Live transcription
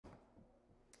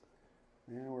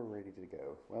Now we're ready to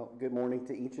go. Well, good morning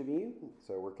to each of you.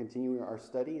 So we're continuing our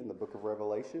study in the book of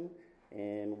Revelation,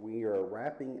 and we are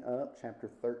wrapping up chapter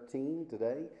 13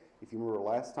 today. If you remember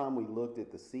last time, we looked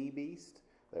at the sea beast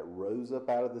that rose up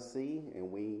out of the sea,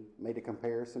 and we made a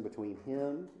comparison between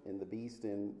him and the beast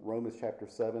in Romans chapter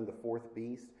 7, the fourth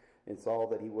beast, and saw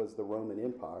that he was the Roman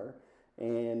Empire.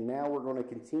 And now we're going to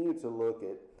continue to look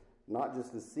at not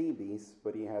just the sea beast,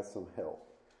 but he has some help.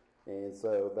 And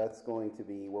so that's going to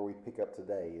be where we pick up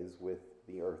today, is with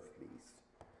the earth beast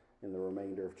in the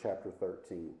remainder of chapter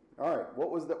 13. All right,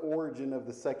 what was the origin of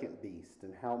the second beast,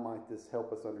 and how might this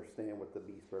help us understand what the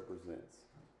beast represents?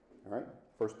 All right,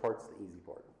 first part's the easy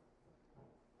part.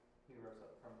 He rose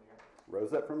up from the earth.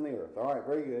 Rose up from the earth. All right,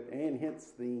 very good. And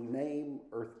hence the name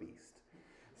earth beast.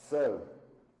 So,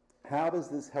 how does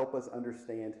this help us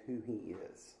understand who he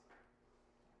is?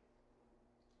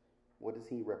 What does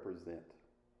he represent?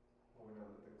 Well, we know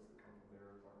that things that come from the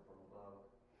earth aren't from above.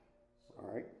 So all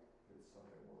right. It's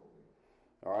something worldly.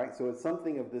 All right, so it's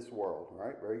something of this world. All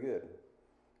right, very good.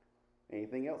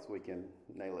 Anything else we can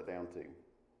nail it down to?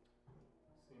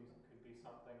 Seems it could be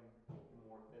something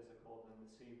more physical than the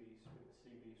sea beast, with the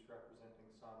sea beast representing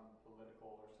some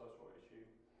political or social issue.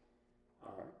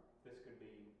 All right. This could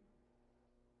be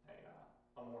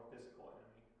a more physical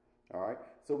enemy. All right,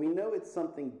 so we know it's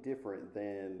something different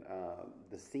than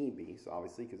the sea beast,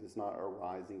 obviously, because it's not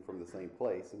arising from the same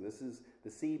place. And this is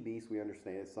the sea beast, we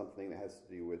understand, is something that has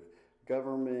to do with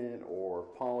government or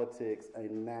politics, a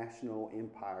national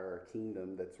empire, a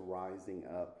kingdom that's rising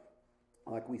up,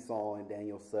 like we saw in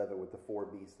Daniel 7 with the four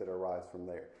beasts that arise from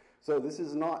there. So this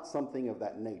is not something of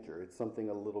that nature. It's something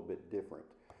a little bit different.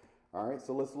 All right,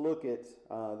 so let's look at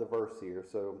the verse here.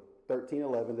 So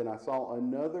 13:11, then I saw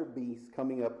another beast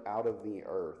coming up out of the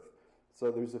earth.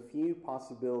 So there's a few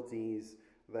possibilities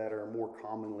that are more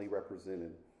commonly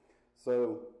represented.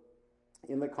 So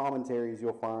in the commentaries,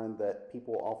 you'll find that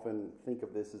people often think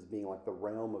of this as being like the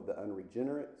realm of the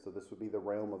unregenerate. So this would be the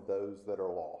realm of those that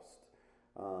are lost,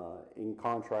 in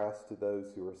contrast to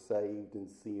those who are saved and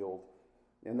sealed.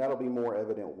 And that'll be more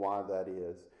evident why that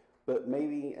is. But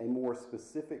maybe a more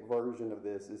specific version of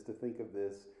this is to think of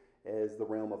this as the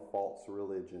realm of false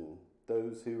religion.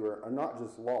 Those who are not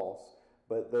just lost,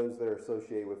 but those that are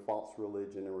associated with false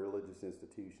religion and religious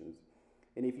institutions.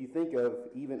 And if you think of,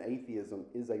 even atheism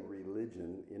is a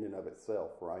religion in and of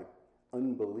itself, right?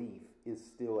 Unbelief is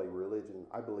still a religion.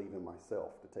 I believe in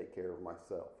myself to take care of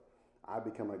myself. I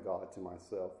become a god to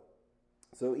myself.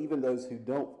 So even those who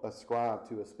don't ascribe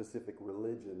to a specific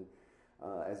religion,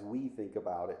 as we think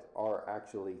about it, are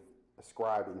actually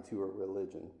ascribing to a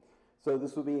religion. So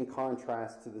this would be in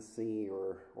contrast to the sea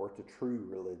or to true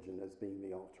religion as being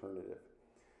the alternative.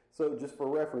 So just for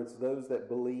reference, those that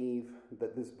believe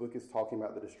that this book is talking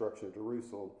about the destruction of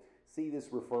Jerusalem, see this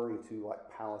referring to like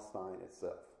Palestine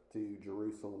itself, to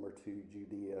Jerusalem or to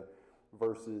Judea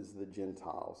versus the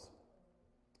Gentiles.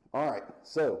 All right,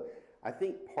 so I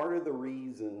think part of the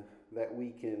reason that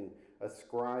we can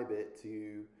ascribe it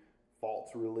to false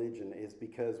religion is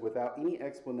because without any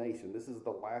explanation, this is the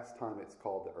last time it's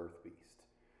called the earth beast.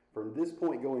 From this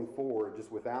point going forward,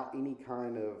 just without any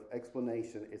kind of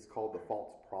explanation, it's called the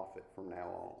false prophet from now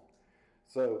on.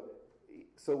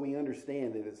 So we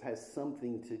understand that it has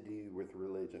something to do with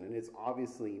religion, and it's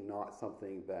obviously not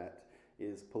something that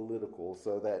is political,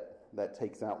 so that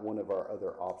takes out one of our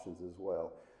other options as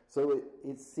well. So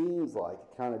it seems like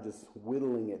kind of just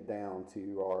whittling it down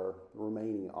to our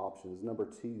remaining options. Number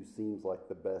 2 seems like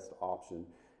the best option.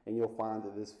 And you'll find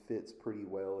that this fits pretty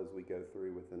well as we go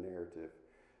through with the narrative.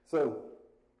 So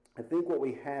I think what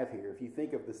we have here, if you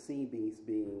think of the sea beast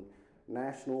being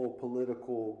national,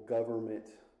 political, government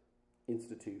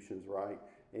institutions, right?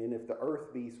 And if the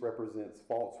earth beast represents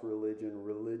false religion,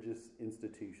 religious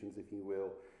institutions, if you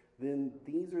will, then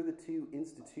these are the two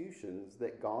institutions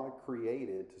that God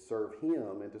created to serve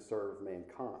him and to serve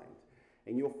mankind.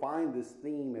 And you'll find this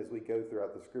theme as we go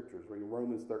throughout the scriptures. When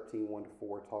Romans 13,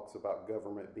 1-4 talks about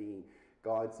government being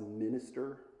God's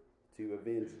minister to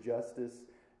avenge justice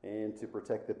and to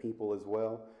protect the people as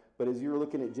well. But as you're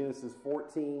looking at Genesis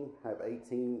 14, have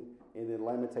 18, and then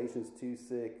Lamentations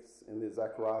 2:6, and then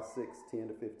Zechariah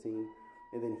 6:10-15,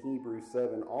 and then Hebrews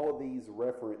 7, all of these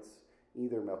reference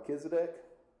either Melchizedek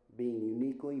being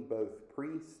uniquely both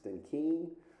priest and king,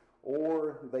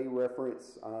 or they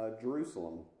reference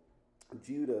Jerusalem,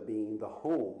 Judah being the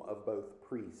home of both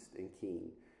priest and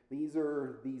king. These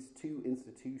are these two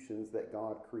institutions that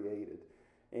God created.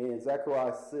 And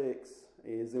Zechariah 6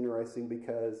 is interesting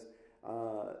because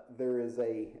there is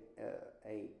a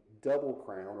double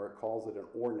crown, or it calls it an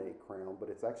ornate crown, but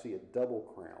it's actually a double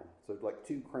crown. So like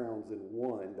two crowns in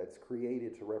one that's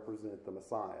created to represent the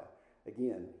Messiah.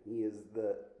 Again, he is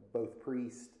the both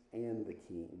priest and the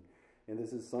king. And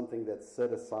this is something that's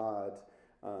set aside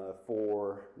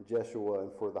for Jeshua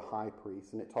and for the high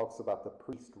priest. And it talks about the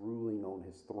priest ruling on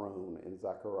his throne in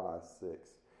Zechariah 6.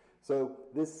 So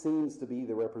this seems to be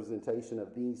the representation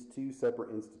of these two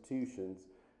separate institutions.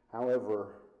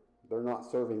 However, they're not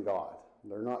serving God.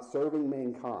 They're not serving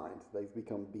mankind. They've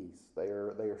become beasts. They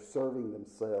are serving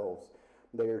themselves.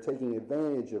 They are taking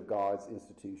advantage of God's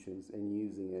institutions and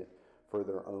using it for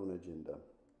their own agenda.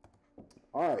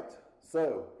 All right,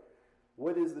 so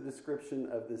what is the description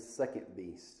of this second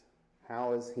beast?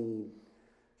 How is he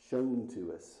shown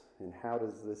to us? And how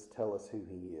does this tell us who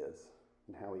he is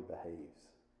and how he behaves?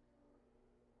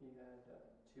 He had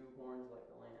two horns like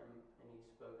a lamb, and he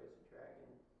spoke as a dragon.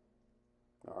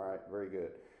 All right, very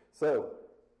good. So,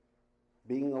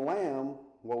 being a lamb,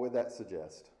 what would that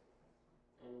suggest?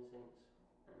 Innocence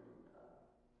and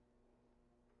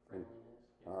friendliness.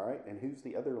 Yeah. All right, and who's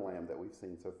the other lamb that we've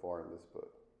seen so far in this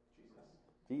book?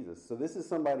 Jesus. Jesus. So this is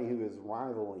somebody who is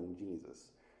rivaling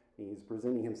Jesus. He's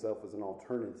presenting himself as an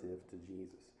alternative to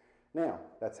Jesus. Now,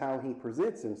 that's how he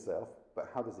presents himself, but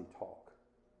how does he talk?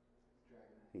 Dragon.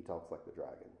 He talks like the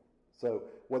dragon. So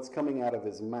what's coming out of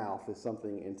his mouth is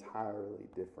something entirely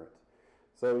different.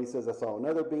 So he says, I saw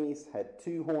another beast, had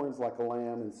two horns like a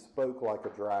lamb, and spoke like a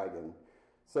dragon.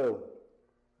 So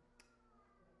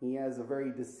he has a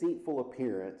very deceitful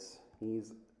appearance.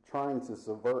 He's trying to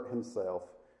subvert himself,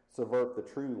 subvert the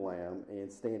true lamb,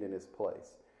 and stand in his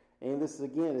place. And this,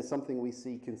 again, is something we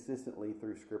see consistently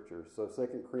through Scripture. So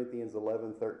 2 Corinthians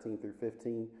 11, 13 through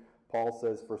 15, Paul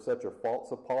says, for such are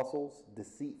false apostles,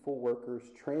 deceitful workers,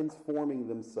 transforming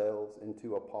themselves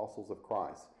into apostles of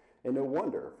Christ. And no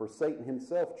wonder, for Satan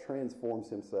himself transforms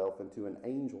himself into an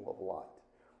angel of light.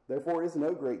 Therefore it is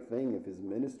no great thing if his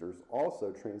ministers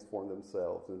also transform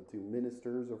themselves into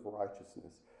ministers of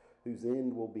righteousness, whose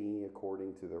end will be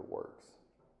according to their works.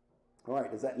 All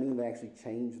right, does that mean they actually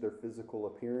change their physical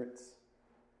appearance?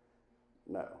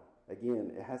 No.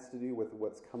 Again, it has to do with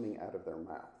what's coming out of their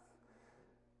mouth.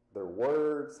 Their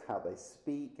words, how they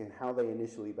speak, and how they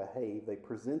initially behave, they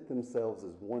present themselves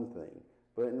as one thing,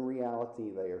 but in reality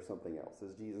they are something else.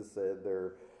 As Jesus said,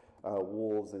 they're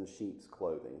wolves in sheep's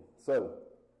clothing. So,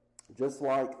 just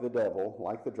like the devil,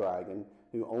 like the dragon,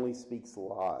 who only speaks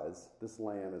lies, this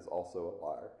lamb is also a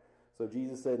liar. So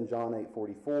Jesus said in John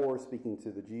 8:44, speaking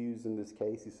to the Jews in this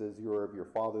case, he says, you are of your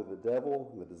father the devil,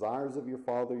 and the desires of your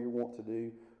father you want to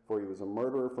do, for he was a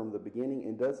murderer from the beginning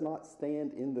and does not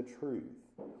stand in the truth,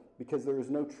 because there is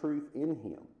no truth in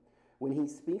him. When he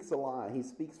speaks a lie, he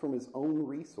speaks from his own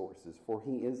resources, for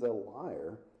he is a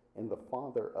liar and the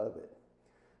father of it.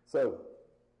 So,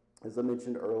 as I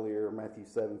mentioned earlier, Matthew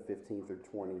 7:15 through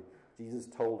 20, Jesus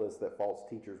told us that false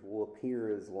teachers will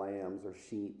appear as lambs or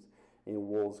sheep in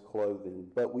wolves' clothing,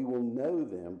 but we will know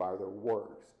them by their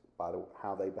works, by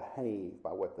how they behave,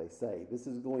 by what they say. This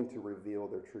is going to reveal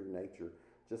their true nature,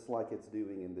 just like it's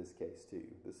doing in this case too.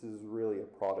 This is really a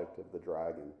product of the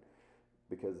dragon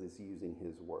because it's using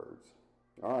his words.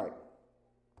 All right.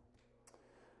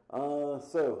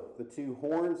 So the two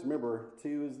horns, remember,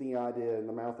 two is the idea in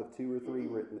the mouth of two or three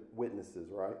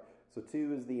witnesses, right? So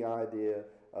two is the idea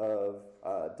of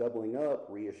doubling up,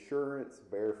 reassurance,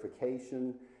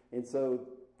 verification. And so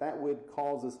that would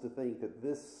cause us to think that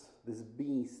this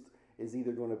beast is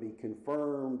either going to be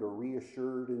confirmed or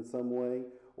reassured in some way,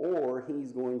 or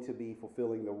he's going to be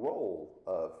fulfilling the role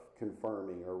of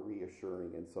confirming or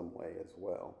reassuring in some way as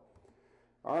well.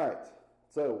 All right,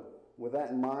 so with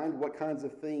that in mind, what kinds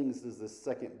of things does this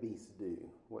second beast do?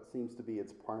 What seems to be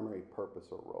its primary purpose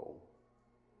or role?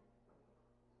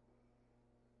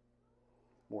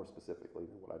 More specifically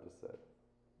than what I just said.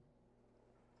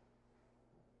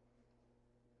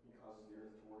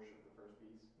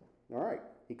 All right.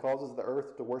 He causes the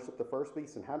earth to worship the first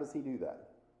beast. And how does he do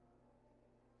that?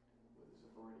 With his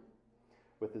authority.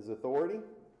 With his authority?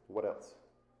 What else?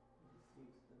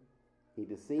 He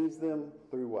deceives them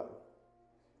through what?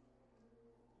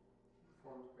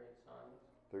 Performs great signs.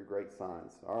 Through great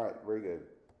signs. All right. Very good.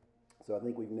 So I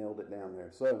think we've nailed it down there.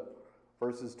 So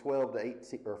verses 12 to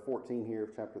 18 or 14 here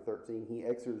of chapter 13,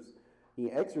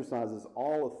 he exercises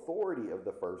all authority of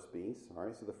the first beast. All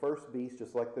right. So the first beast,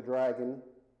 just like the dragon,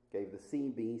 gave the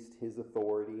sea beast his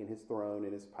authority and his throne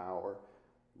and his power.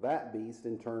 That beast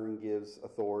in turn gives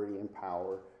authority and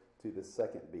power to the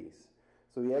second beast.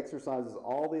 So he exercises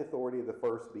all the authority of the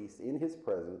first beast in his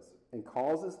presence and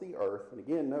causes the earth, and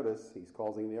again notice he's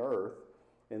causing the earth,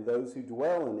 and those who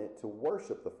dwell in it to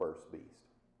worship the first beast,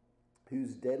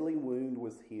 whose deadly wound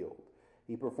was healed.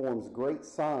 He performs great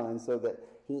signs so that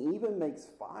he even makes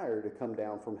fire to come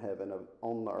down from heaven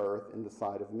on the earth in the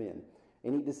sight of men.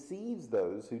 And he deceives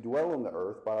those who dwell on the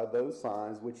earth by those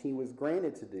signs which he was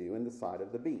granted to do in the sight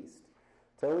of the beast,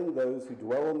 telling those who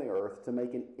dwell on the earth to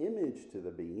make an image to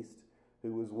the beast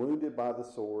who was wounded by the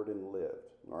sword and lived.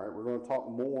 All right, we're going to talk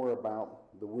more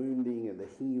about the wounding and the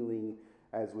healing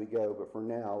as we go, but for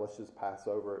now, let's just pass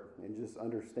over it and just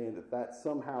understand that that's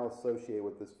somehow associated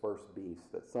with this first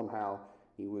beast, that somehow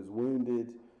he was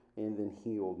wounded and then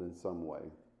healed in some way.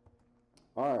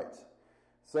 All right,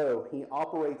 so he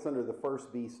operates under the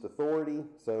first beast authority.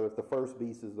 So if the first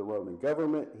beast is the Roman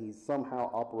government, he's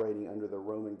somehow operating under the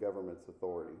Roman government's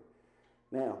authority.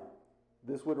 Now,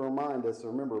 this would remind us,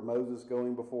 remember Moses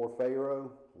going before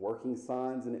Pharaoh, working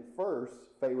signs, and at first,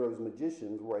 Pharaoh's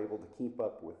magicians were able to keep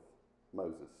up with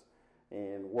Moses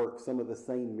and work some of the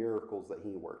same miracles that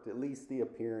he worked, at least the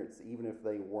appearance, even if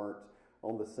they weren't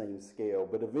on the same scale.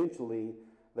 But eventually,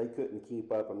 they couldn't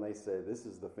keep up, and they said, this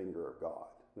is the finger of God.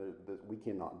 We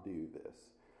cannot do this.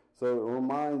 So it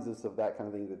reminds us of that kind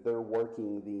of thing, that they're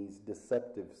working these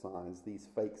deceptive signs, these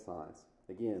fake signs.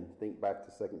 Again, think back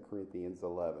to 2 Corinthians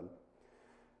 11.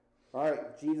 All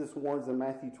right, Jesus warns in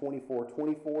Matthew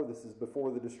 24:24. This is before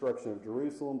the destruction of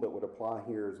Jerusalem, but would apply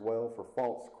here as well. For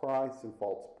false Christs and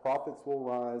false prophets will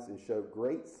rise and show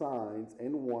great signs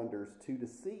and wonders to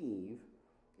deceive,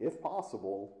 if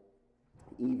possible,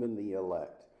 even the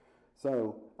elect.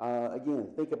 So, again,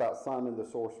 think about Simon the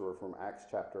sorcerer from Acts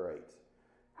chapter 8.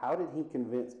 How did he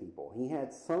convince people? He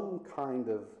had some kind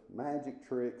of magic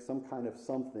trick, some kind of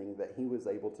something that he was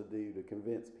able to do to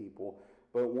convince people.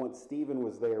 But once Stephen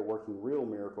was there working real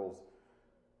miracles,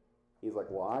 he's like,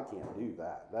 well, I can't do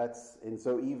that. And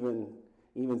so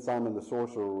even Simon the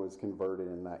sorcerer was converted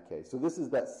in that case. So this is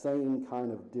that same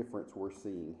kind of difference we're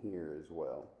seeing here as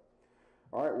well.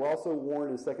 All right, we're also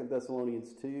warned in 2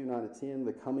 Thessalonians 2, 9-10,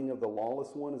 the coming of the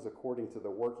lawless one is according to the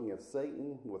working of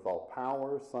Satan, with all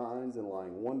power, signs, and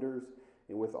lying wonders,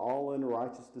 and with all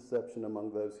unrighteous deception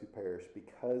among those who perish,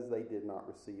 because they did not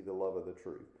receive the love of the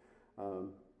truth.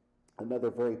 Another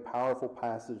very powerful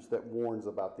passage that warns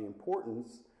about the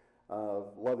importance of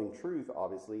loving truth,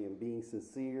 obviously, and being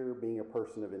sincere, being a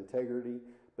person of integrity.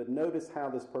 But notice how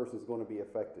this person is going to be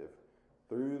effective.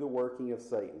 Through the working of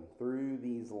Satan, through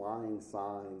these lying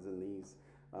signs and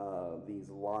these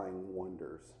lying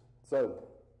wonders. So,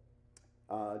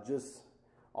 just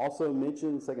also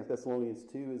mention 2 Thessalonians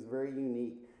 2 is very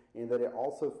unique in that it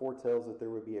also foretells that there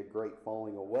would be a great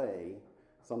falling away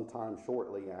sometime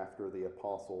shortly after the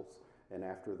apostles and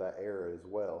after that era as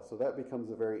well. So that becomes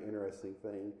a very interesting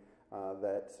thing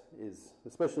that is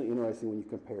especially interesting when you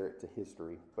compare it to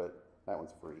history, but that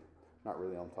one's free, not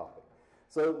really on topic.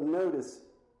 So notice,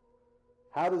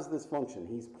 how does this function?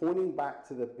 He's pointing back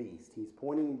to the beast. He's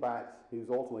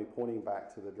ultimately pointing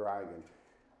back to the dragon.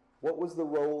 What was the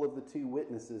role of the two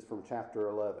witnesses from chapter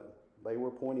 11? They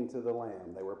were pointing to the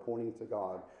Lamb. They were pointing to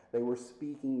God. They were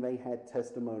speaking. They had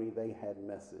testimony. They had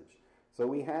message. So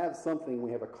we have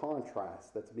a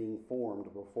contrast that's being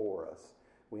formed before us.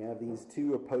 We have these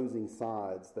two opposing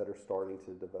sides that are starting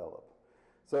to develop.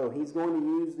 So he's going to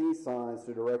use these signs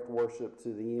to direct worship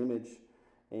to the image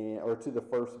or to the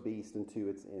first beast and to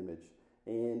its image.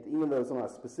 And even though it's not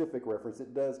a specific reference,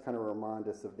 it does kind of remind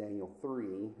us of Daniel 3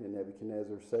 and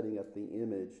Nebuchadnezzar setting up the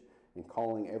image and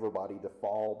calling everybody to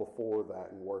fall before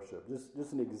that and worship.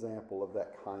 Just an example of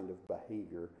that kind of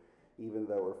behavior, even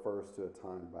though it refers to a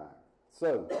time back.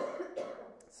 So,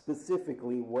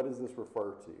 specifically, what does this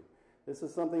refer to? This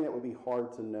is something that would be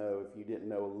hard to know if you didn't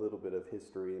know a little bit of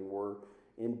history, and we're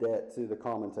in debt to the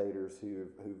commentators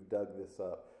who've dug this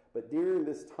up. But during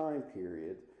this time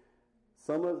period,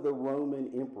 some of the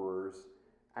Roman emperors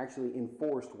actually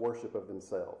enforced worship of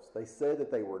themselves. They said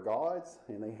that they were gods,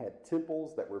 and they had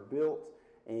temples that were built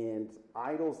and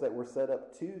idols that were set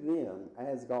up to them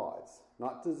as gods.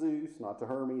 Not to Zeus, not to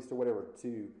Hermes, to whatever,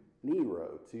 to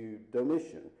Nero, to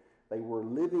Domitian. They were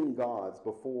living gods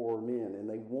before men, and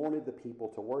they wanted the people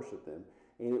to worship them.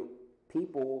 And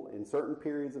people in certain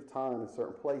periods of time in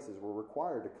certain places were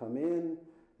required to come in,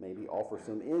 maybe offer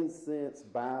some incense,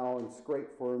 bow, and scrape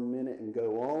for a minute and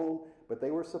go on. But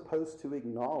they were supposed to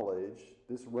acknowledge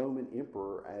this Roman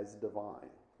emperor as divine.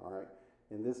 All right?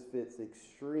 And this fits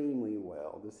extremely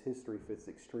well. This history fits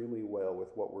extremely well with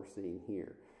what we're seeing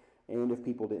here. And if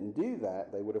people didn't do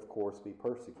that, they would, of course, be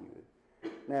persecuted.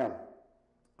 Now,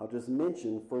 I'll just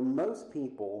mention, for most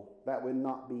people, that would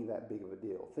not be that big of a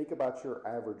deal. Think about your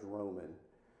average Roman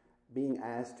being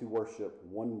asked to worship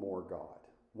one more god.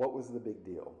 What was the big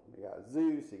deal? You got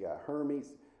Zeus, you got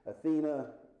Hermes,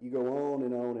 Athena, you go on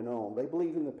and on and on. They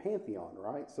believe in the pantheon,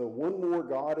 right? So one more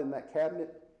God in that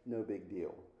cabinet, no big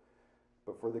deal.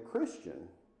 But for the Christian,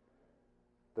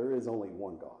 there is only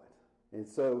one God. And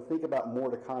so think about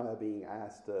Mordecai being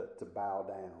asked to bow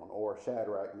down, or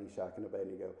Shadrach, Meshach, and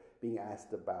Abednego being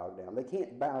asked to bow down. They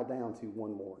can't bow down to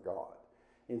one more God.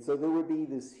 And so there would be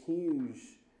this huge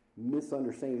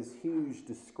misunderstanding, this huge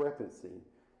discrepancy.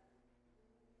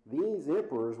 These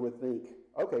emperors would think,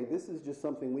 okay, this is just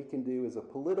something we can do as a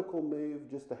political move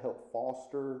just to help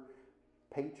foster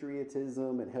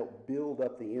patriotism and help build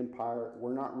up the empire.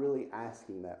 We're not really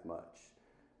asking that much.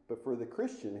 But for the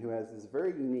Christian who has this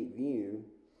very unique view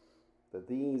that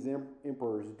these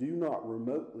emperors do not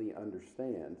remotely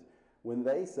understand, when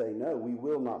they say, no, we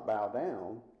will not bow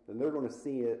down, then they're going to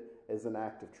see it as an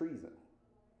act of treason.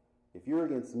 If you're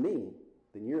against me,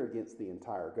 then you're against the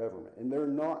entire government. And they're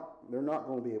not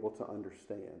going to be able to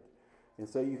understand. And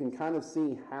so you can kind of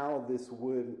see how this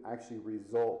would actually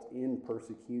result in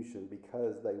persecution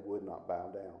because they would not bow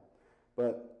down.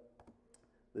 But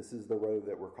this is the road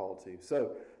that we're called to.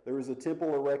 So there was a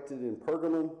temple erected in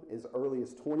Pergamum as early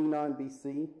as 29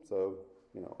 BC, so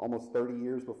almost 30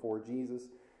 years before Jesus.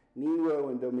 Nero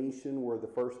and Domitian were the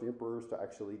first emperors to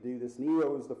actually do this.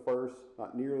 Nero was the first,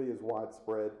 not nearly as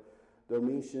widespread.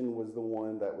 Domitian was the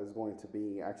one that was going to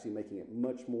be actually making it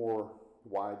much more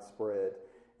widespread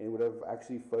and would have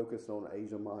actually focused on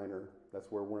Asia Minor. That's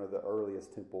where one of the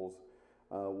earliest temples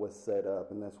was set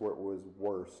up, and that's where it was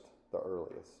worst, the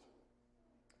earliest.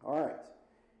 All right.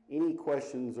 Any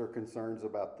questions or concerns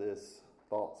about this?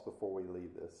 Thoughts before we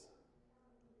leave this?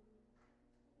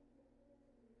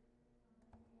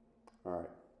 All right.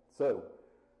 So,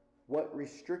 what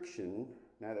restriction,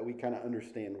 now that we kind of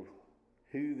understand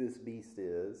who this beast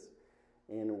is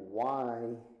and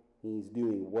why he's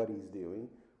doing what he's doing,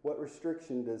 what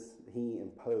restriction does he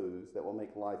impose that will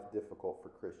make life difficult for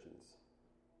Christians?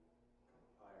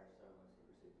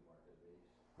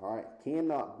 All right,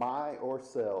 cannot buy or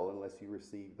sell unless you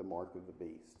receive the mark of the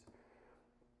beast.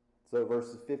 So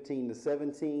verses 15 to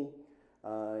 17,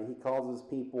 he causes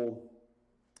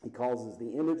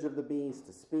the image of the beast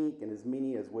to speak, and as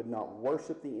many as would not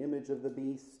worship the image of the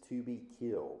beast to be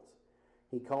killed.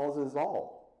 He causes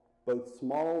all, both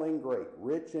small and great,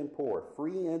 rich and poor,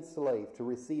 free and slave, to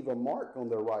receive a mark on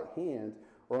their right hand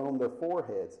or on their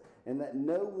foreheads, and that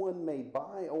no one may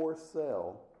buy or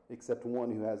sell except one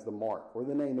who has the mark, or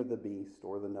the name of the beast,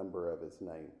 or the number of his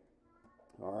name.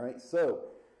 All right, so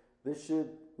this should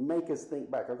make us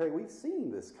think back. Okay, we've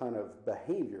seen this kind of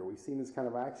behavior. We've seen this kind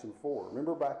of action before.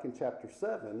 Remember back in chapter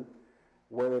 7,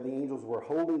 where the angels were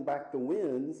holding back the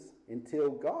winds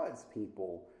until God's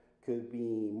people could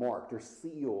be marked or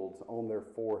sealed on their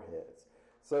foreheads.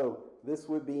 So this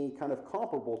would be kind of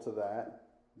comparable to that,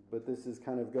 but this is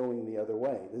kind of going the other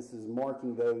way. This is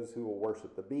marking those who will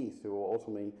worship the beast, who will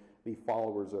ultimately be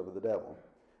followers of the devil.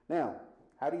 Now,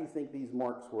 how do you think these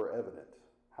marks were evident?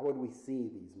 How would we see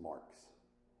these marks?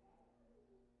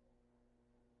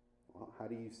 Well, how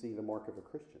do you see the mark of a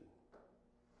Christian?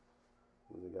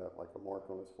 Has he got like a mark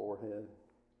on his forehead?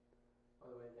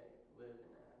 Or the way they live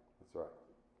and act. That's right.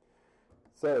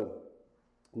 So,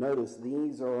 notice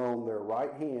these are on their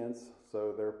right hands,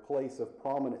 so their place of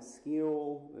prominent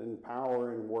skill and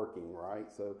power and working, right?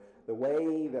 So the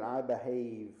way that I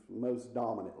behave most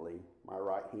dominantly, my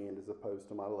right hand as opposed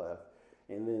to my left,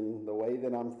 and then the way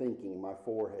that I'm thinking, my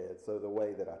forehead. So the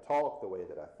way that I talk, the way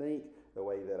that I think, the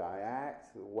way that I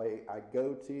act, the way I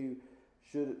go to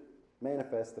should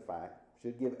manifest the fact,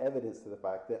 should give evidence to the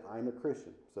fact that I'm a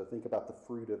Christian. So think about the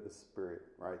fruit of the Spirit,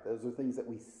 right? Those are things that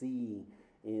we see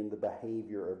in the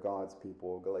behavior of God's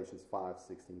people, Galatians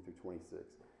 5:16 through 26.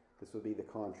 This would be the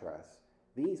contrast.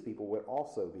 These people would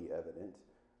also be evident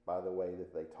by the way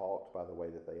that they talked, by the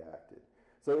way that they acted.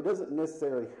 So it doesn't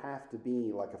necessarily have to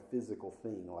be like a physical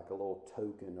thing, like a little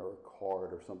token or a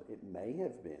card or something. It may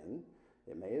have been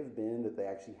that they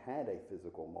actually had a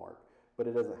physical mark, but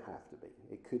it doesn't have to be.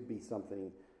 It could be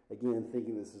something, again,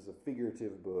 thinking this is a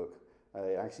figurative book,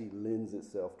 it actually lends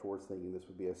itself towards thinking this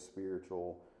would be a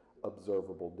spiritual,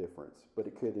 observable difference, but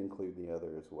it could include the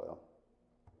other as well.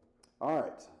 All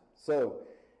right, so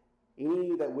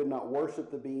any that would not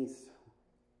worship the beast,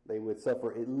 they would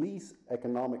suffer at least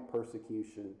economic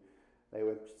persecution. They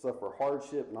would suffer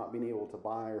hardship, not being able to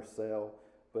buy or sell,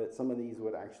 but some of these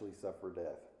would actually suffer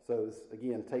death. So this,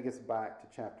 again, take us back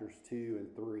to chapters 2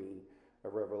 and 3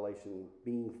 of Revelation,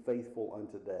 being faithful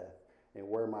unto death, and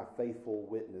where my faithful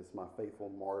witness, my faithful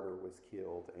martyr was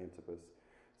killed, Antipas.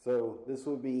 So this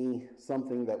would be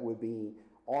something that would be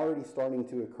already starting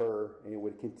to occur, and it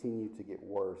would continue to get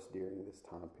worse during this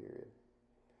time period.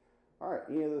 All right,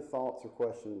 any other thoughts or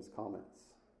questions, comments?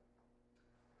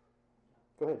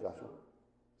 Go ahead, Joshua.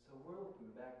 So we're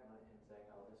looking back on it and saying,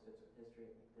 oh, this fits with history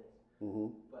like this.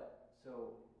 Mm-hmm. But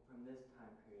so from this time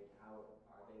period, how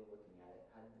are they looking at it?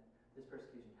 This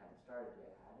persecution hadn't started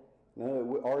yet, had it?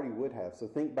 No, it already would have. So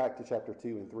think back to chapter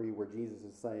 2 and 3 where Jesus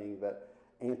is saying that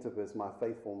Antipas, my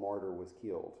faithful martyr, was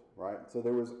killed, right? So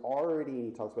there was already, and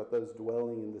he talks about those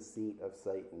dwelling in the seat of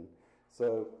Satan.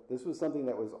 So this was something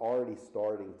that was already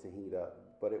starting to heat up,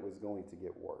 but it was going to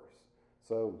get worse.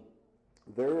 So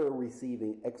they're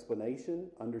receiving explanation,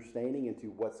 understanding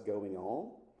into what's going on,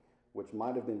 which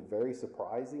might have been very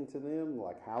surprising to them.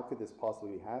 Like, how could this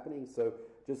possibly be happening? So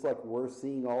just like we're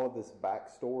seeing all of this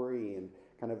backstory and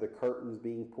kind of the curtains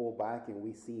being pulled back and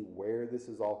we see where this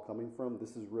is all coming from,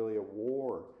 this is really a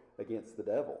war against the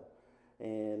devil.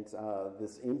 And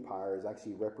this empire is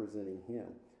actually representing him.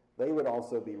 They would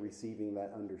also be receiving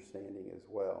that understanding as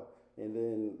well. And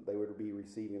then they would be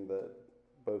receiving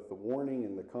both the warning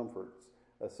and the comforts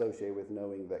associated with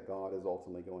knowing that God is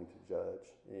ultimately going to judge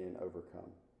and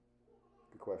overcome.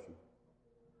 Good question.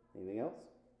 Anything else?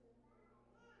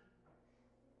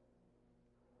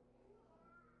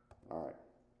 All right.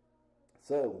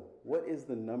 So, what is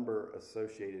the number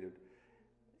associated,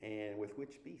 and with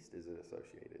which beast is it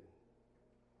associated?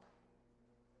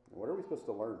 What are we supposed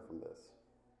to learn from this?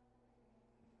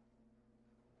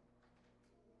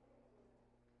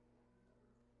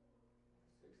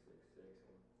 666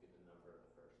 and be the number of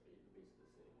the first beast of the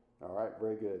sea. All right,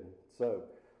 very good. So,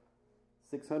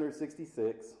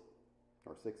 666,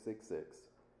 or 666,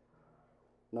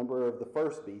 number of the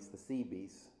first beast, the sea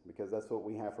beast, because that's what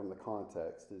we have from the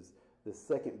context, is the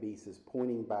second beast is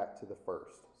pointing back to the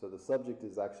first. So the subject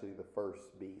is actually the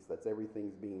first beast. That's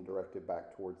everything's being directed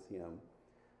back towards him.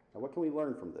 Now, what can we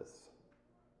learn from this?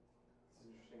 It's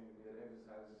interesting to me that it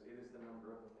emphasizes it is the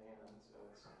number of a man, so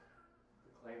it's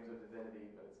the claims of divinity,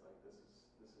 but it's like this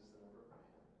is the number of a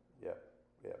man.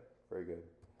 Yeah, very good.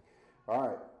 All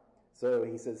right, so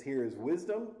he says, here is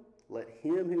wisdom. Let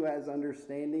him who has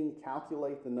understanding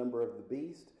calculate the number of the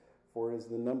beast, for it is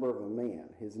the number of a man.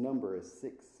 His number is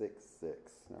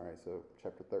 666. All right, so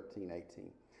chapter 13, 18.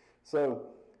 So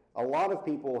a lot of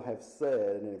people have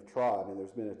said and have tried, and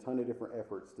there's been a ton of different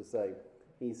efforts to say,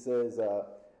 he says,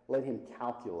 let him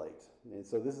calculate. And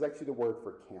so this is actually the word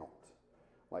for count,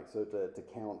 like so to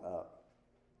count up.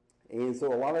 And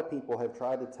so a lot of people have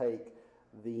tried to take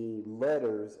the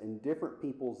letters in different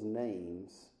people's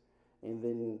names and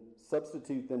then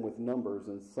substitute them with numbers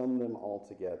and sum them all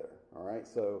together. All right,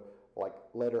 so like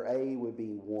letter A would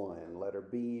be 1, letter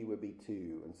B would be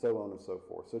 2, and so on and so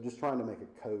forth. So just trying to make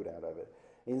a code out of it.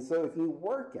 And so if you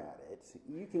work at it,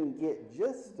 you can get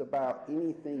just about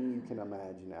anything you can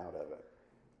imagine out of it.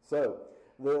 So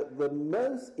the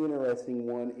most interesting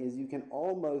one is you can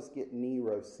almost get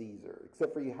Nero Caesar,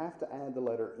 except for you have to add the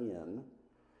letter N,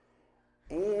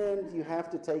 and you have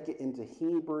to take it into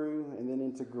Hebrew, and then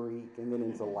into Greek, and then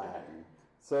into Latin.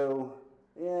 So,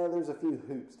 yeah, there's a few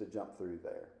hoops to jump through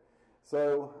there.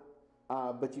 So,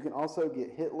 but you can also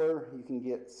get Hitler. You can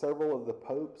get several of the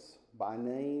popes by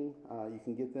name. You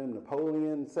can get them,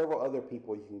 Napoleon, several other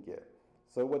people you can get.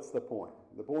 So what's the point?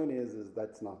 The point is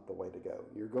that's not the way to go.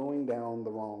 You're going down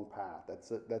the wrong path.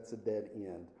 That's a dead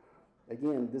end.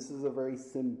 Again, this is a very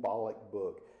symbolic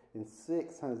book. And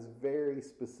 6 has very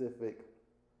specific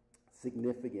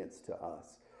significance to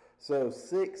us. So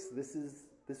 6,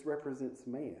 this represents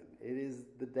man. It is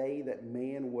the day that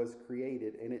man was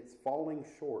created, and it's falling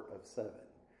short of 7.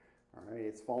 All right,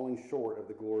 it's falling short of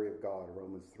the glory of God,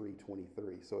 Romans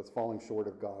 3:23. So it's falling short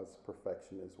of God's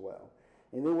perfection as well.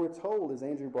 And then we're told, as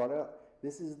Andrew brought up,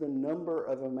 this is the number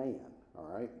of a man. All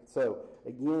right, so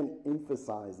again,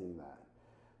 emphasizing that.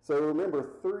 So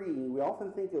remember, 3, we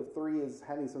often think of 3 as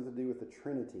having something to do with the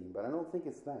Trinity, but I don't think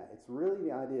it's that. It's really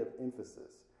the idea of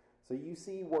emphasis. So you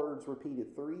see words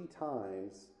repeated 3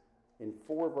 times in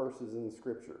 4 verses in the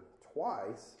Scripture.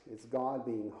 Twice, it's God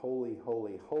being holy,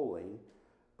 holy, holy.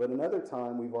 But another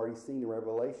time, we've already seen in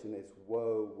Revelation, it's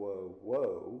woe, woe,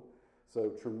 woe.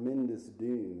 So tremendous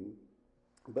doom.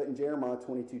 But in Jeremiah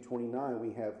 22:29,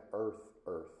 we have earth,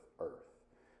 earth, earth.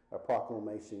 A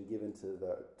proclamation given to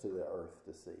the earth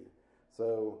to see.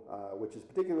 So, which is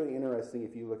particularly interesting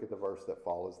if you look at the verse that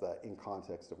follows that in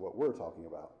context of what we're talking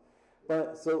about.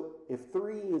 But so if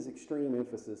 3 is extreme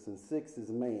emphasis and 6 is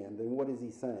man, then what is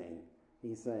he saying?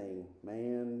 He's saying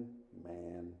man,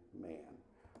 man, man.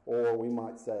 Or we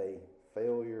might say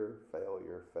failure,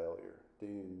 failure, failure,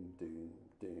 doom, doom,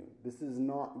 doom. This is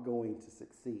not going to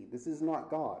succeed. This is not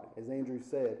God. As Andrew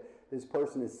said, this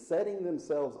person is setting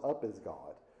themselves up as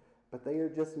God, but they are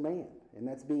just man. And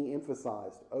that's being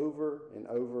emphasized over and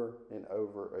over and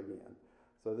over again.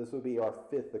 So this would be our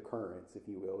fifth occurrence, if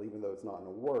you will, even though it's not in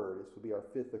a word. This would be our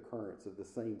fifth occurrence of the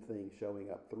same thing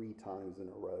showing up 3 times in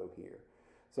a row here.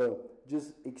 So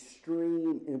just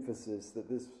extreme emphasis that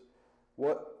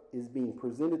what is being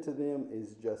presented to them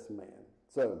is just man.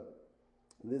 So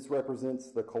this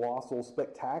represents the colossal,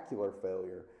 spectacular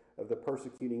failure of the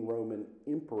persecuting Roman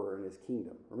emperor and his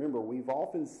kingdom. Remember, we've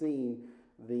often seen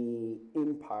the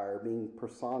empire being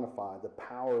personified, the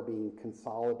power being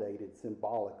consolidated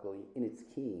symbolically in its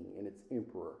king, in its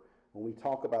emperor. When we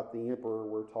talk about the emperor,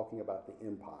 we're talking about the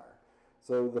empire.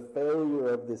 So the failure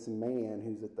of this man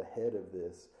who's at the head of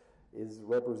this is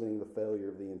representing the failure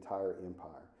of the entire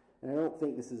empire. And I don't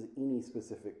think this is any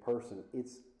specific person.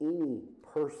 It's any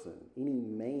person, any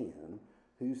man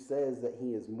who says that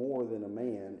he is more than a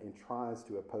man and tries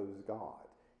to oppose God.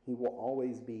 He will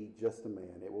always be just a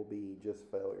man. It will be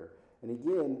just failure. And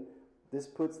again, this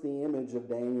puts the image of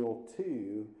Daniel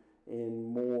 2 in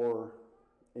more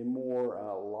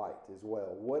light as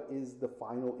well. What is the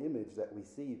final image that we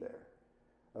see there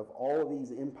of all of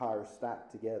these empires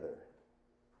stacked together?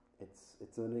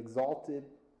 It's an exalted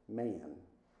man,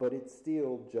 but it's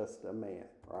still just a man,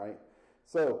 right?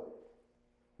 So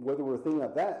whether we're thinking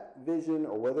about that vision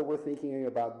or whether we're thinking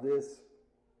about this,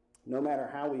 no matter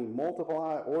how we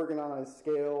multiply, organize,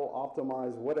 scale,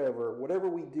 optimize, whatever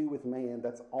we do with man,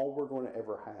 that's all we're going to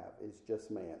ever have is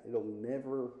just man. It'll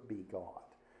never be God.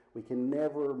 We can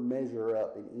never measure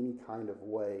up in any kind of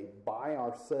way by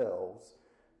ourselves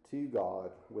to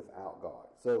God without God.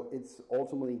 So it's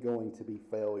ultimately going to be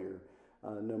failure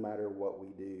no matter what we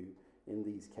do in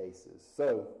these cases.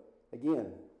 So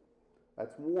again,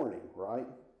 that's warning, right?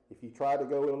 If you try to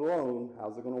go it alone,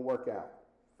 how's it going to work out?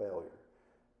 Failure.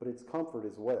 But it's comfort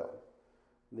as well.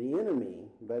 The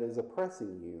enemy that is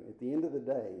oppressing you, at the end of the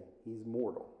day, he's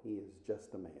mortal. He is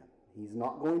just a man. He's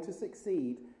not going to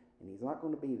succeed, and he's not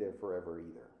going to be there forever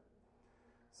either.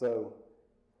 So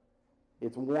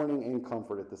it's warning and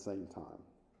comfort at the same time.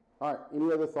 All right,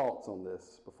 any other thoughts on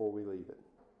this before we leave it?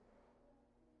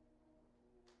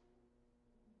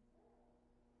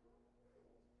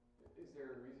 Is there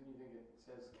a reason you think it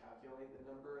says calculate the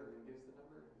number and then gives the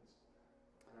number?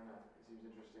 I don't know. It seems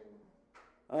interesting.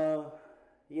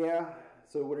 Yeah.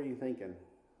 So what are you thinking?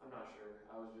 I'm not sure.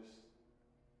 I was just.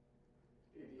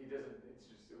 He doesn't.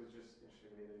 It was just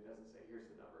interesting to me that he doesn't say here's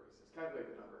the number. He says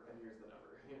calculate the number and here's the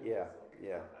number. You know, Yeah. it's like,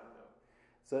 Yeah. I don't know.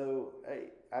 So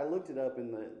I looked it up,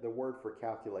 and the word for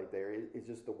calculate there is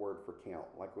just the word for count.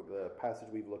 Like with the passage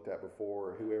we've looked at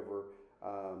before, whoever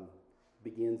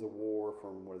begins a war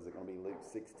from, what is it going to be, Luke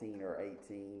 16 or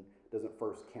 18, doesn't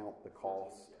first count the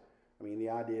cost. I mean, the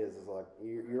idea is like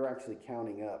you're actually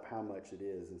counting up how much it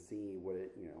is and seeing what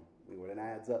it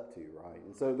adds up to, right?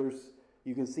 And so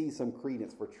you can see some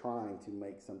credence for trying to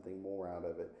make something more out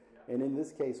of it. And in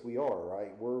this case, we are,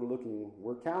 right?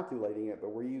 We're calculating it,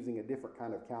 but we're using a different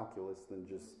kind of calculus than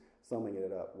just summing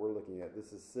it up. We're looking at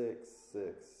this is 6,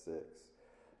 6, 6.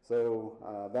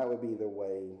 So that would be the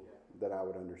way that I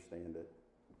would understand it,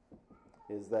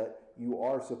 is that you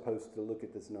are supposed to look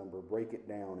at this number, break it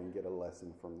down, and get a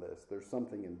lesson from this. There's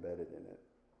something embedded in it.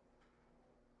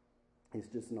 It's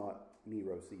just not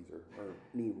Nero Caesar, or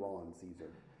Neron Caesar.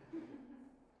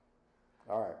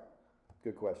 All right,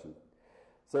 good question.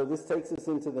 So this takes us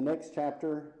into the next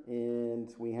chapter,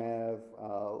 and we have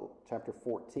chapter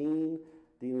 14,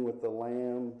 dealing with the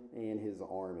Lamb and his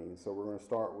army. So we're going to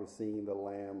start with seeing the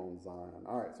Lamb on Zion.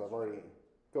 All right, so I've already...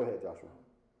 Go ahead, Joshua.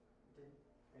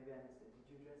 Maybe I missed it.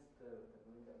 Did you address the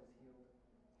wound that was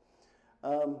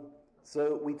healed?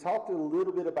 So we talked a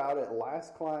little bit about it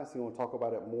last class, and we'll talk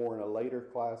about it more in a later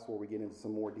class where we get into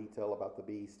some more detail about the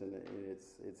beast and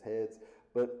its heads.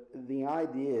 But the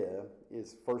idea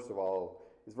is, first of all,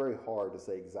 it's very hard to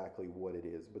say exactly what it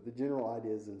is, but the general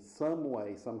idea is in some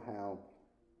way, somehow,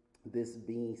 this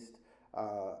beast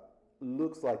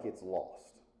looks like it's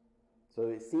lost. So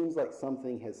it seems like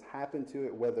something has happened to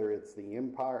it, whether it's the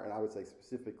empire, and I would say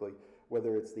specifically,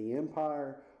 whether it's the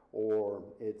empire or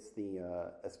it's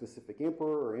a specific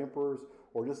emperor or emperors,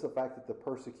 or just the fact that the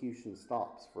persecution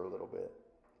stops for a little bit.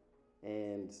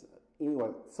 And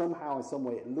anyway, somehow, in some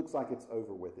way, it looks like it's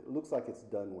over with. It looks like it's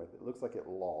done with. It looks like it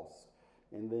lost.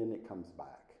 And then it comes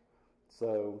back.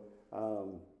 So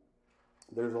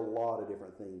there's a lot of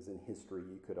different things in history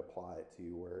you could apply it to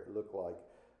where it looked like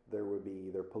there would be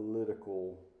their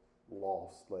political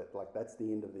loss, like that's the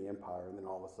end of the empire, and then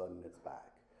all of a sudden it's back.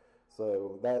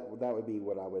 So that would be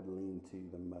what I would lean to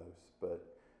the most. But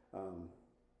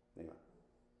anyway,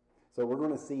 so we're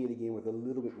going to see it again with a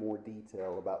little bit more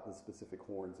detail about the specific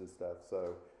horns and stuff.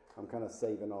 So I'm kind of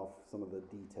saving off some of the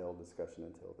detailed discussion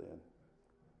until then.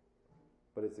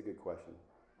 But it's a good question.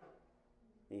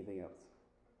 Anything else?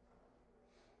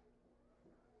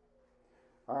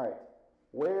 All right.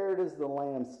 Where does the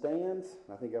Lamb stand?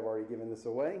 I think I've already given this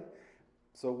away.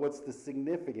 So what's the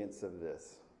significance of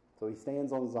this? So he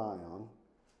stands on Zion.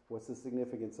 What's the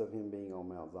significance of him being on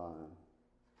Mount Zion?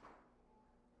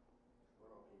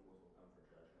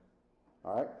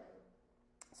 All right.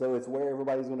 So it's where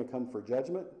everybody's going to come for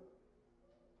judgment.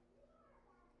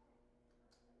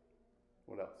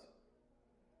 What else?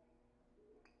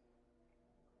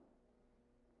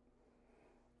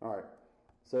 All right.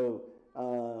 So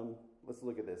let's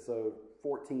look at this. So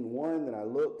 14:1, then I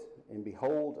looked, and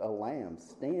behold, a lamb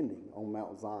standing on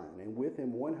Mount Zion, and with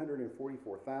him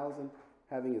 144,000,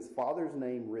 having his father's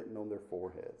name written on their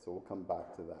foreheads. So we'll come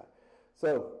back to that.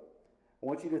 So I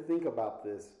want you to think about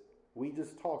this. We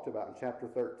just talked about in chapter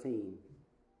 13,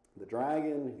 the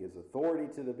dragon gives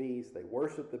authority to the beast. They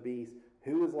worship the beast.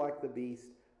 Who is like the beast?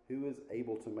 Who is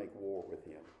able to make war with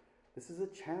him? This is a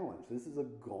challenge. This is a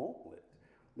gauntlet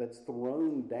that's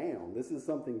thrown down. This is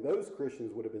something those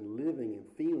Christians would have been living and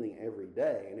feeling every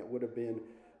day, and it would have been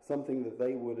something that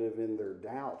they would have, in their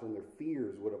doubt and their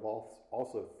fears, would have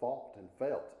also thought and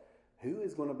felt. Who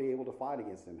is going to be able to fight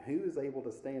against him? Who is able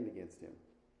to stand against him?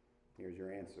 Here's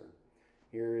your answer.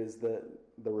 Here is the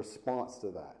response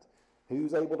to that.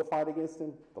 Who's able to fight against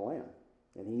him? The Lamb.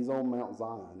 And he's on Mount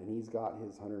Zion, and he's got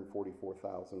his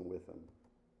 144,000 with him.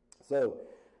 So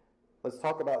let's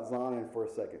talk about Zion for a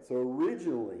second. So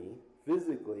originally,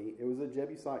 physically, it was a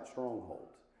Jebusite stronghold.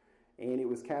 And it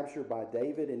was captured by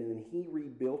David, and then he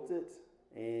rebuilt it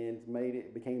and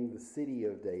became the city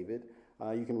of David.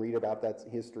 You can read about that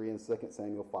history in 2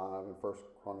 Samuel 5 and 1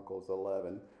 Chronicles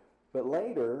 11. But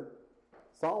later,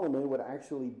 Solomon would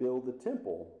actually build the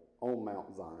temple on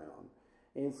Mount Zion.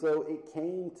 And so it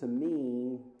came to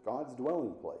mean God's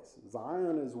dwelling place.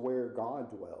 Zion is where God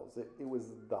dwells. It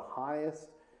was the highest,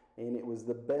 and it was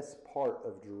the best part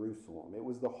of Jerusalem. It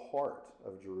was the heart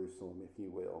of Jerusalem, if you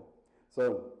will.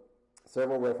 So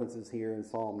several references here in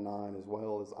Psalm 9 as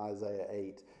well as Isaiah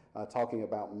 8, talking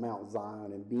about Mount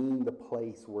Zion and being the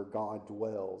place where God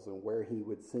dwells and where he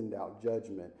would send out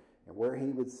judgment and where he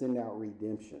would send out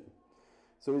redemption.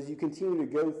 So as you continue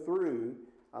to go through,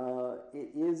 it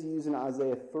is used in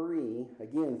Isaiah 3,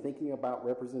 again, thinking about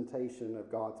representation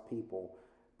of God's people.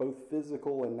 Both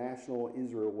physical and national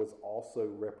Israel was also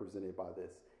represented by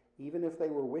this, even if they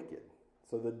were wicked.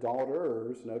 So the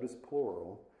daughters, notice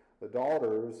plural, the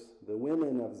daughters, the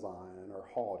women of Zion are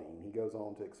haughty. And he goes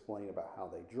on to explain about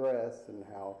how they dress and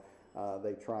how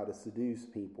they try to seduce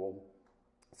people.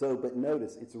 So, but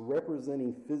notice, it's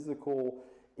representing physical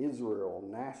Israel,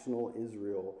 national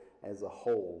Israel as a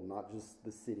whole, not just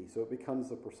the city. So it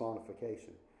becomes a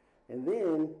personification. And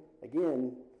then,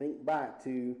 again, think back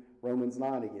to Romans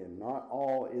 9 again. Not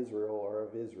all Israel are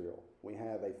of Israel. We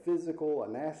have a physical, a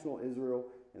national Israel,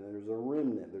 and there's a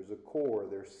remnant, there's a core,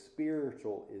 there's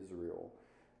spiritual Israel,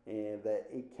 and that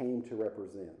it came to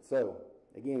represent. So,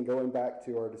 again, going back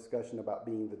to our discussion about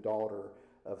being the daughter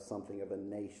of something, of a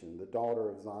nation, the daughter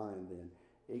of Zion, then,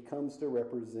 it comes to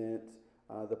represent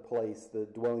the place, the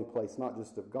dwelling place, not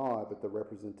just of God, but the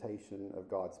representation of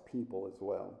God's people as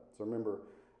well. So remember,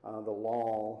 the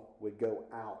law would go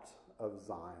out of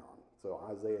Zion. So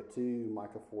Isaiah 2,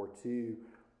 Micah 4:2,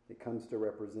 it comes to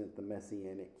represent the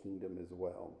Messianic kingdom as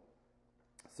well.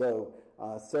 So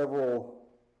several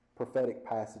prophetic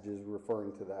passages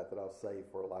referring to that I'll save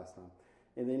for last time.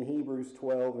 And then Hebrews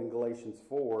 12 and Galatians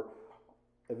 4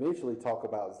 eventually talk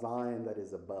about Zion that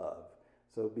is above.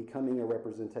 So becoming a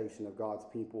representation of God's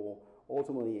people,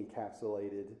 ultimately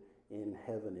encapsulated in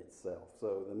heaven itself.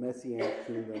 So the Messianic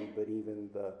kingdom, but even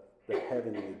the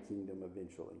heavenly kingdom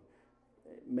eventually.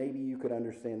 Maybe you could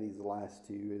understand these last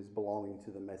two as belonging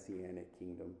to the Messianic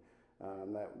kingdom.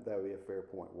 That would be a fair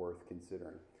point worth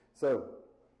considering. So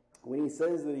when he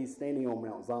says that he's standing on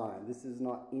Mount Zion, this is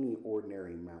not any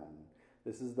ordinary mountain.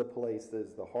 This is the place that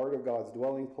is the heart of God's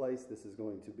dwelling place. This is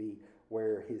going to be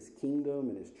where his kingdom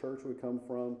and his church would come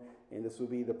from, and this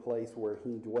would be the place where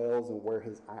he dwells and where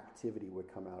his activity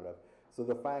would come out of. So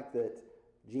the fact that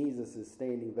Jesus is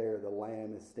standing there, the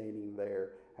Lamb is standing there,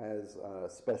 has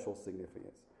special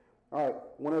significance. All right,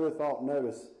 one other thought.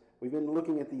 Notice, we've been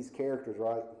looking at these characters,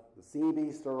 right? The sea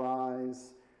beast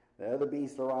arise, the other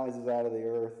beast arises out of the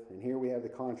earth, and here we have the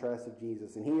contrast of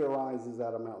Jesus, and he arises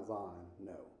out of Mount Zion.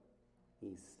 No,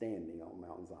 he's standing on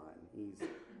Mount Zion. He's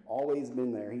always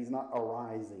been there. He's not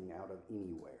arising out of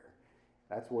anywhere.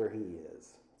 That's where he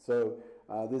is. So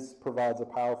this provides a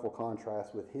powerful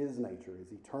contrast with his nature,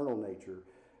 his eternal nature,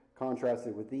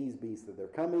 contrasted with these beasts that they're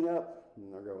coming up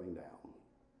and they're going down.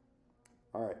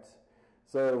 All right.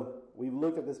 So we've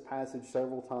looked at this passage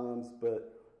several times,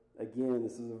 but Again,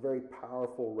 this is a very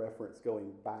powerful reference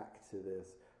going back to this.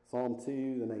 Psalm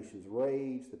 2, the nations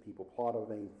rage, the people plot a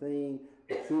vain thing,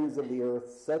 the kings of the earth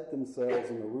set themselves,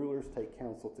 and the rulers take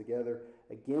counsel together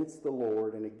against the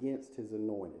Lord and against his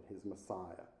anointed, his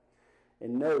Messiah.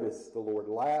 And notice the Lord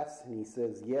laughs, and he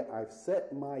says, yet I've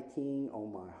set my king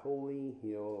on my holy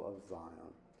hill of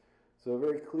Zion. So a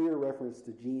very clear reference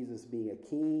to Jesus being a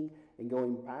king, and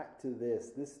going back to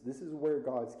this is where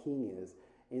God's king is.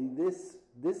 And this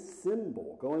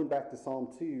symbol, going back to Psalm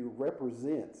 2,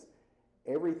 represents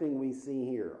everything we see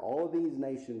here. All of these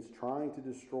nations trying to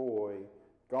destroy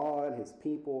God, his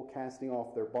people, casting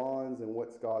off their bonds, and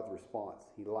what's God's response?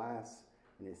 He laughs,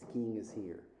 and his king is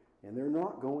here. And they're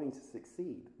not going to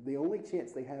succeed. The only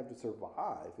chance they have to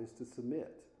survive is to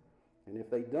submit. And if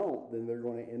they don't, then they're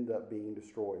going to end up being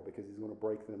destroyed, because he's going to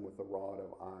break them with a rod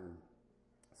of iron.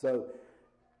 So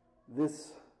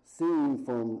this scene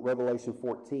from Revelation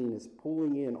 14 is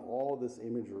pulling in all this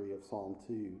imagery of Psalm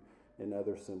 2 and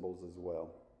other symbols as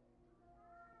well.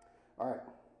 All right,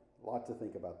 a lot to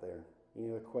think about there. Any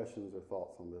other questions or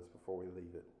thoughts on this before we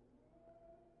leave it?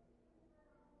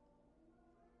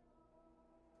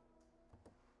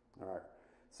 All right,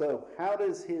 so how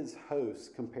does his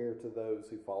host compare to those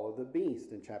who follow the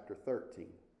beast in chapter 13?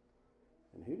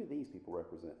 And who do these people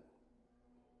represent?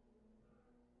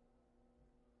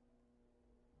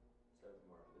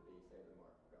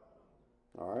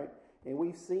 All right, and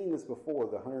we've seen this before,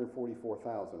 the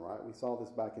 144,000, right? We saw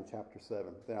this back in chapter 7.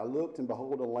 Then I looked, and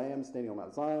behold, a lamb standing on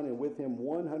Mount Zion, and with him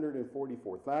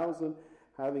 144,000,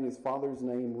 having his father's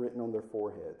name written on their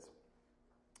foreheads.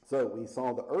 So we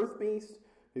saw the earth beast,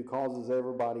 who causes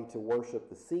everybody to worship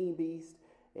the sea beast,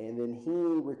 and then he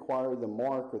required the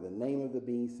mark or the name of the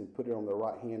beast and put it on their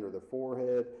right hand or their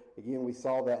forehead. Again, we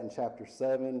saw that in chapter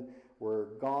 7, where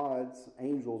God's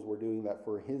angels were doing that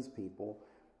for his people.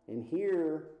 And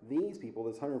here, these people,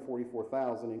 this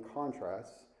 144,000, in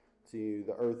contrast to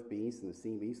the earth beast and the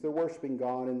sea beast, they're worshiping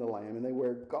God and the Lamb, and they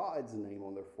wear God's name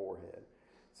on their forehead.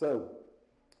 So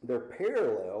they're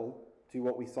parallel to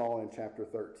what we saw in chapter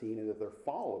 13, in that they're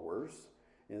followers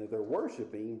and that they're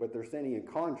worshiping, but they're standing in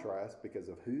contrast because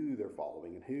of who they're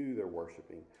following and who they're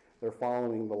worshiping. They're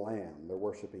following the Lamb. They're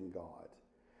worshiping God.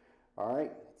 All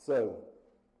right, so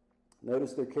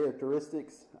notice their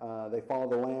characteristics. They follow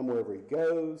the Lamb wherever he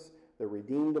goes. They're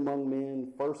redeemed among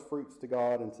men, first fruits to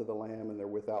God and to the Lamb, and they're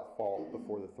without fault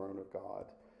before the throne of God.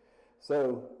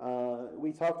 So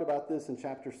we talked about this in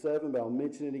chapter 7, but I'll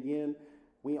mention it again.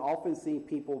 We often see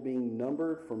people being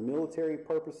numbered for military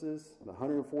purposes. The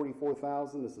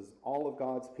 144,000, this is all of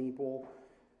God's people.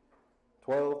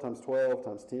 12 times 12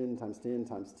 times 10 times 10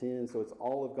 times 10. So it's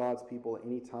all of God's people at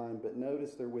any time. But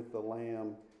notice they're with the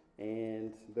Lamb,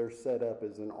 and they're set up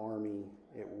as an army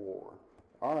at war.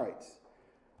 All right.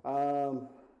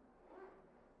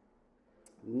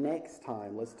 Next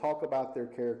time, let's talk about their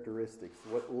characteristics.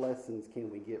 What lessons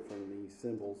can we get from these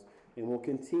symbols? And we'll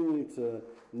continue to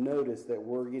notice that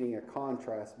we're getting a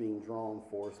contrast being drawn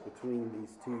for us between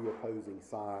these two opposing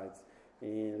sides,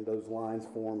 and those lines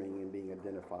forming and being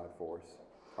identified for us.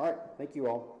 All right, thank you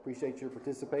all. Appreciate your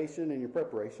participation and your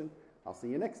preparation. I'll see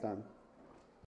you next time.